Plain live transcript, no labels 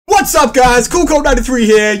What's up, guys? CoolCole93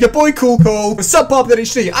 here, your boy CoolCole with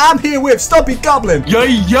SubParButInHD. I'm here with Stumpy Goblin.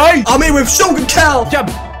 Yay, yay! I'm here with Shogun Cal. Yeah,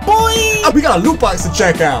 boy! And we got a loot box to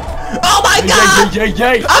check out. Oh my god! Yay, yay,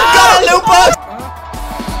 yay! I've got a loot box!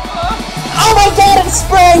 Oh my god, it's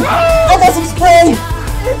spray! I got some spray!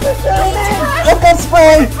 I've got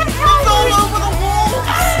spray!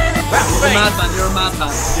 You're a madman, you're a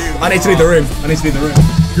madman. I need to leave the room. I need to leave the room.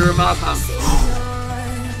 You're a madman.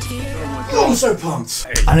 Oh, I'm so pumped.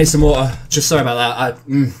 I need some water. Just sorry about that.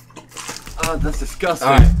 Oh, that's disgusting.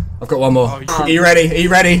 Alright, I've got one more. Are you ready? Are you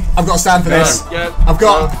ready? I've got to stand for this. Yeah. I've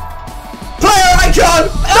got... Player icon!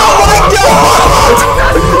 Oh my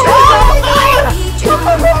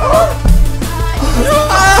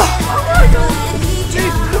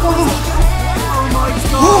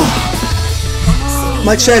god!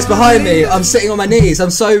 My chair's behind me. I'm sitting on my knees. I'm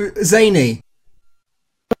so zany.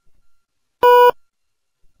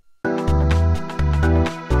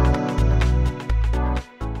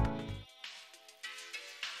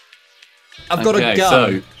 I've got a gun.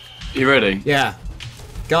 So, you ready? Yeah.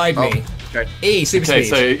 Guide me. Okay. E, super speed.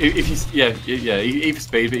 So if you, E for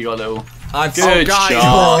speed, but you got a little. I've Good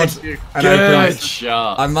shot. Good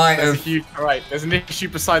shot. I might have. Alright, there's an issue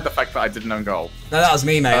beside the fact that I didn't own goal. No, that was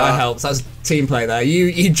me, mate. I helped. That was team play there.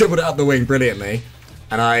 You dribbled it up the wing brilliantly,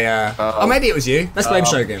 and I. Oh, maybe it was you. Let's blame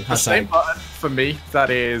Shogun. The same button for me. That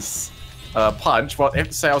is punch. Well,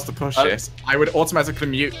 if say I was to push this, I would automatically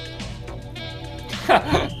mute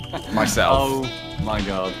myself. Oh my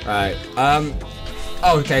god. Right.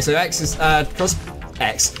 Oh, okay. So X is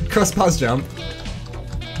crossbar jump.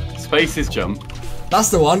 Space is jump. That's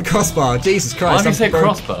the one. Crossbar. Jesus Christ. Why do you say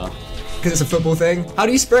crossbar? Because it's a football thing. How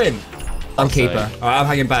do you sprint? I'm keeper. All right, I'm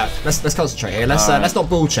hanging back. Let's concentrate here. Let's not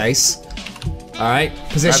ball chase. All right.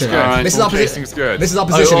 Position. Right. This is our position. This is our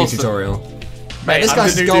positioning tutorial. Mate, this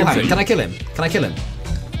guy's goal hanging. Can I kill him? Can I kill him?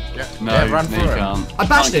 Yeah. No, yeah, run you through can't. I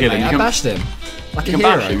bashed him, mate. I bashed him. Like a You can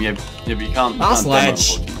hero. bash him, yeah, but you can't. That's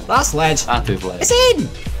ledge. That's ledge. That is ledge. It's in.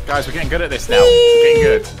 Guys, we're getting good at this now. We're getting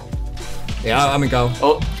good. Yeah, I'm in goal.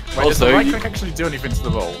 Oh, Wait, does the also, right click actually do anything to the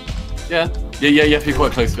ball? yeah, you have to be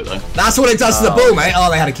quite close to it though. That's what it does to the ball, mate.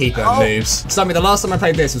 Oh, they had a keeper. Moves. Stumpy, the last time I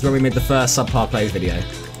played this was when we made the first subpar plays video.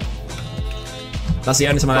 That's the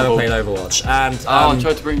only time I ever played Overwatch. And I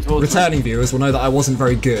tried to bring towards returning viewers will know that I wasn't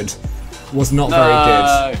very good. Was not very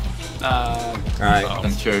good. No. Alright.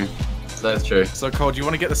 That's true. That's true. So, Cole, do you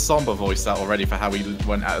want to get the somber voice out already for how we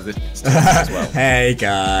went out of this as well? Hey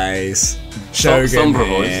guys, Shogun Sombra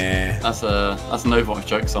here. voice. That's an Overwatch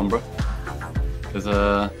joke, Sombra. There's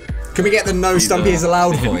a. Can we get the no Stumpy is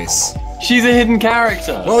allowed voice? She's a hidden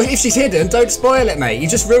character. Well, if she's hidden, don't spoil it, mate. You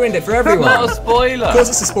just ruined it for everyone. Not a spoiler. Of course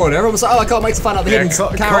it's a spoiler. Everyone was like, oh, I can't wait to find out the hidden Cole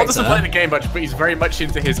character. doesn't play the game much, but he's very much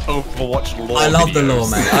into his Overwatch lore. I love the videos. lore,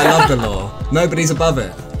 mate. I love the lore. Nobody's above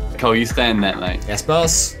it. Cole, you stay in net, mate. Yes,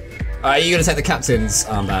 boss. Alright, you're gonna take the captain's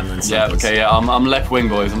armband then. Yeah, okay, yeah, I'm left wing,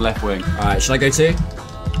 boys. I'm left wing. Alright, should I go too?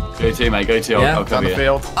 Go to, mate. Go to. Yeah? I'll Down cover the you.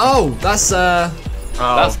 field. Oh, that's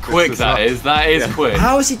That's quick. That is quick.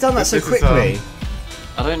 How has he done that so quickly?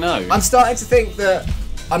 I don't know. I'm starting to think that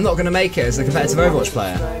I'm not gonna make it as a competitive Overwatch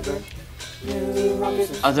player.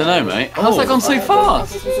 I don't know, mate. How's that gone so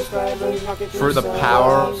fast? Through the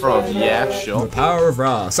power of The sure. power of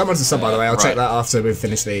Ra. Someone's a sub, by the way. I'll check that after we've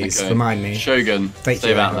finished these. Okay. Remind me. Shogun. Thank stay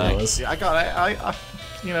you, back, whoever it mate. was. Yeah, I got it. I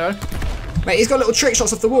you know. Mate, he's got little trick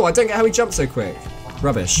shots off the wall. I don't get how he jumped so quick.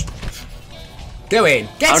 Rubbish. Go in.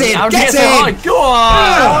 Get in. Get in. Go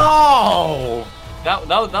on. Oh! That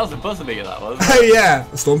was a buzzer beater. That was. Oh yeah,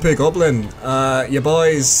 Stompy Goblin. Your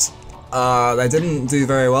boys, they didn't do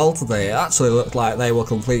very well today. It actually looked like they were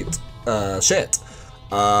complete shit.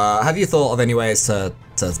 Have you thought of any ways to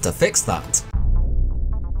fix that?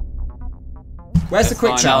 Where's the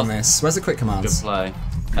quick chat on this? Where's the quick Good commands? play.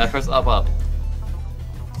 Press up.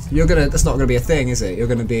 That's not gonna be a thing, is it? You're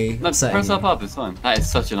gonna be No, setting press me. up. It's fine. That is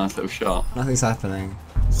such a nice little shot. Nothing's happening.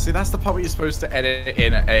 See, that's the part where you're supposed to edit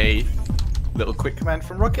in a little quick command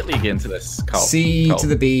from Rocket League into this. Cole. C to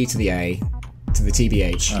the B to the A to the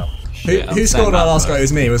TBH. Oh, Shit, Who scored our last goal? It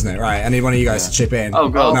was me, wasn't it? Right, I need one of you guys to chip in. Oh,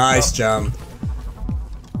 God. Nice jump.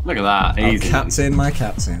 Look at that. Easy. Captain, my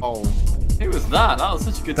captain. Oh. Who was that? That was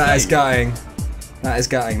such a good That is save. gutting. That is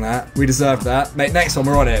gutting that. We deserved that. Mate, next one,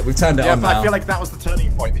 we're on it. We've turned it Yeah, on but now. I feel like that was the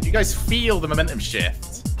turning point. Did you guys feel the momentum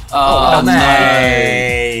shift? Oh, no.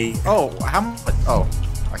 mate. Oh, how much? Oh,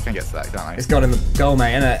 I can get to that, can't I? It's gone in the goal,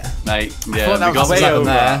 mate, innit? Mate, I yeah, thought that we got was way happened over.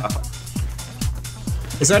 there.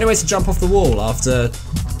 Is there any way to jump off the wall after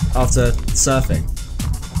surfing?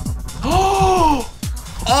 Oh,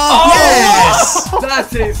 yes!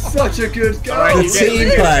 That is such a good goal. The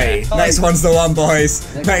team play. Next one's the one,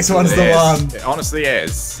 boys. Next one's the one. It honestly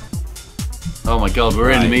is. Oh my god,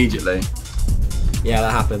 we're in immediately. Yeah,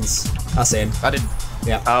 that happens. That's in. I didn't.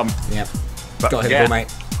 Yeah. Yep. But, Got to hit the ball, mate.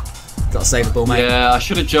 Got to save the ball, mate. Yeah, I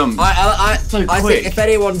should have jumped. I quick.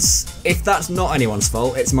 think if that's not anyone's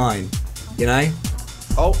fault, it's mine. You know?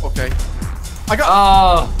 Oh, okay. I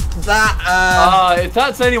got. That. If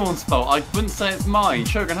that's anyone's fault, I wouldn't say it's mine.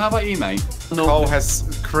 Shogun, how about you, mate? Cole has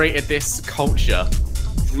created this culture.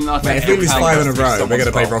 Mate, if we lose 5 in a row, we're going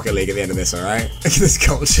to play Rocket League at the end of this, alright? Look at this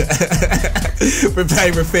culture. We're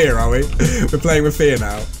playing with fear, are we? We're playing with fear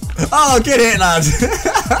now. Oh, get it, lad!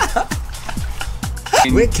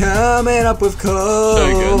 We're coming up with Cole.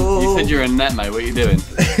 Shogun, you said you're a net, mate. What are you doing?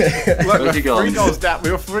 Look, we're 3 goals down.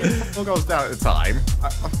 We were 4 goals down at the time.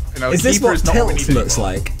 You know, is this what tilt looks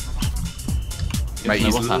like? Mate,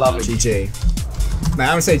 he's lovely. GG. Mate,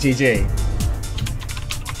 I'm going to say GG.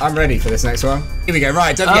 I'm ready for this next one. Here we go.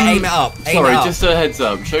 Right, don't forget aim it up. Sorry, just a heads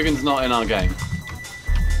up. Shogun's not in our game.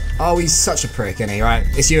 Oh, he's such a prick, isn't he? Right,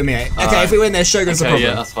 it's you and me. Okay, if we win this, Shogun's the problem.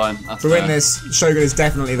 Yeah, that's fine. If we win this, Shogun is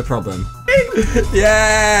definitely the problem.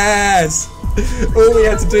 Yes! All we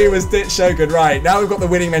had to do was ditch Shogun. Right, now we've got the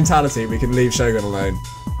winning mentality. We can leave Shogun alone.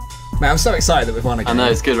 Man, I'm so excited that we've won again. I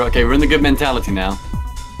know, it's good. Okay, we're in the good mentality now.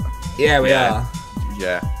 Yeah, we are.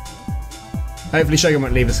 Yeah. Hopefully Shogun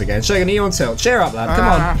won't leave us again. Shogun, are you on tilt? Cheer up, lad. Come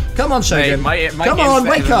on. Come on, Shogun. Mate, come on,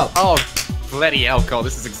 wake up. Oh, bloody hell, Cole.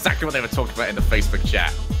 This is exactly what they were talking about in the Facebook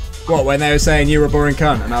chat. What, when they were saying you were a boring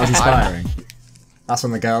cunt and that was inspiring? That's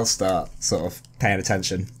when the girls start sort of paying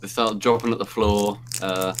attention. They start dropping at the floor,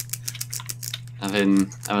 having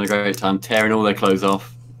a great time, tearing all their clothes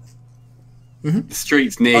off. The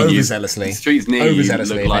streets near you. Overzealously. The streets near you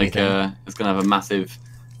look like anything. it's going to have a massive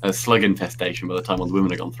slug infestation by the time all the women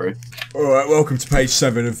have gone through. Alright, welcome to page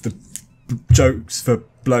 7 of the jokes for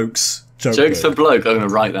blokes. Jokes for bloke, I'm going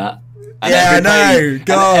to write that. And yeah, I know,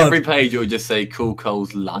 God. And every page it will just say Cool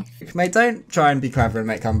Cole's life. Mate, don't try and be clever and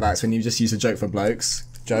make comebacks when you just use a joke for blokes.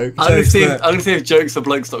 I'm going to see if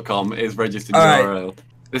jokesforblokes.com is registered URL.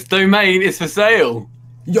 This domain is for sale.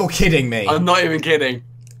 You're kidding me. I'm not even kidding.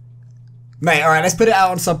 Mate, alright, let's put it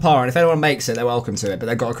out on SubPar, and if anyone makes it, they're welcome to it, but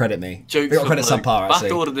they've got to credit me. Jokes they've got to credit SubPar, actually.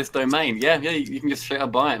 Back order this domain. Yeah, you can just straight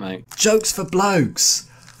up buy it, mate. Jokes for blokes.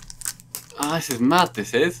 Oh, this is mad,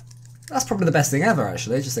 this is. That's probably the best thing ever,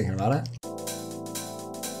 actually, just thinking about it.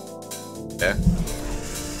 Yeah.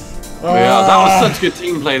 Yeah, that was such good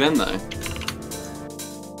team play then, though.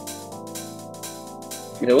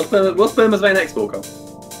 Yeah, what's Burma's main export, Cole?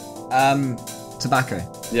 Tobacco.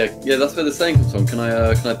 Yeah, that's where the saying comes from. Can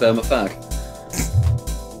I burn my fag?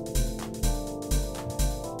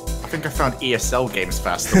 I think I found ESL games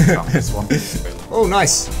faster than this one. Oh,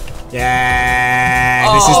 nice.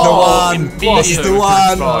 Yeah, this is the one. This is the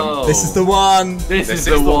one. This is the one. This is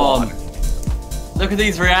the one. Look at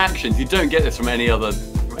these reactions. You don't get this from any other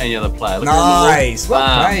player. Look nice.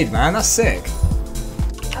 Well played, man. That's sick.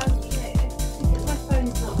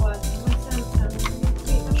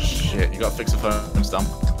 Shit, you gotta fix the phone stump.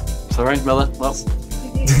 Sorry, Miller. Well,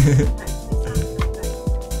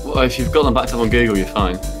 if you've got them backed up on Google, you're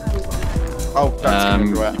fine. Oh, that's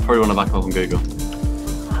you probably want to back up on Google.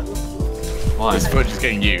 Why? This footage is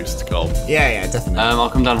getting used, Cole. Yeah, definitely. I'll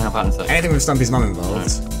come down and help out in a second. Anything with Stumpy's mum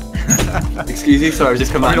involved. Excuse you, sorry, I was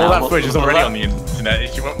just coming out. All that footage is already on the internet,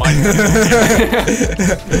 if you won't mind.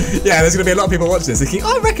 Yeah, there's going to be a lot of people watching this thinking,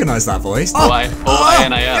 I recognise that voice.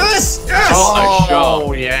 ANAL. Yes!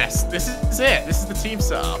 Oh, yes. This is it. This is the team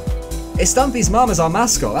setup. It's Stumpy's mum as our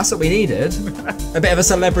mascot. That's what we needed. A bit of a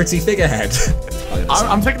celebrity figurehead.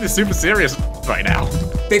 I'm taking this super serious right now.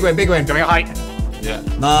 Big win, big win. Going high. Yeah.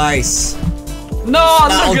 Nice. No,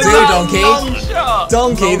 that'll do, Donkey.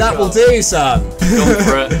 Donkey, that will do, son. Go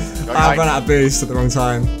for it. I've run out of boost at the wrong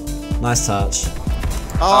time. Nice touch.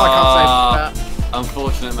 Oh, I can't save that.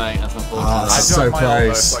 Unfortunate, mate. That's unfortunate. Oh, this is so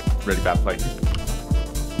close. Like, really bad play.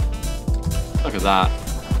 Look at that.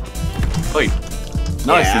 Wait.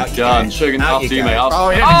 Nicely done. Shogun after you, mate.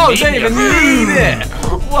 Oh, didn't even need it.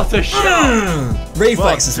 What a shot.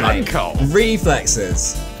 Reflexes, mate.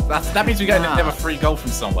 Reflexes. That means we get another free goal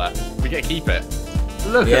from somewhere. We get to keep it.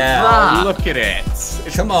 Look at that. Look at it.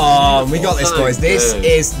 Come on, we got this, boys. This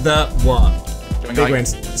is the one. Big win.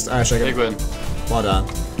 Big win. Well done.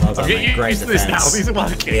 Well done, mate. Great defense. Now. These are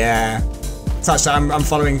working. Yeah. Touchdown. I'm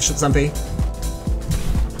following Stumpy.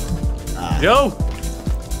 Yo.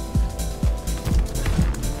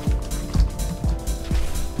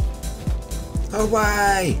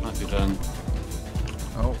 Away. Nicely done.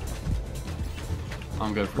 Oh.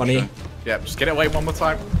 I'm good for One sure. Yeah, just get it away one more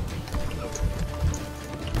time.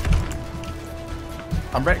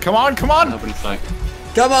 I'm ready. Come on, come on! Open sight.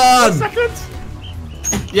 Come on! 1 second.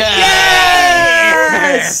 Yeah!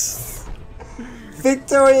 Yes!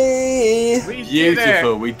 Victory!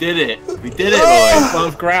 Beautiful, we did it. We did it, Oh! boys.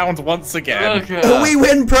 Above ground once again. Okay. We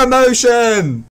win promotion!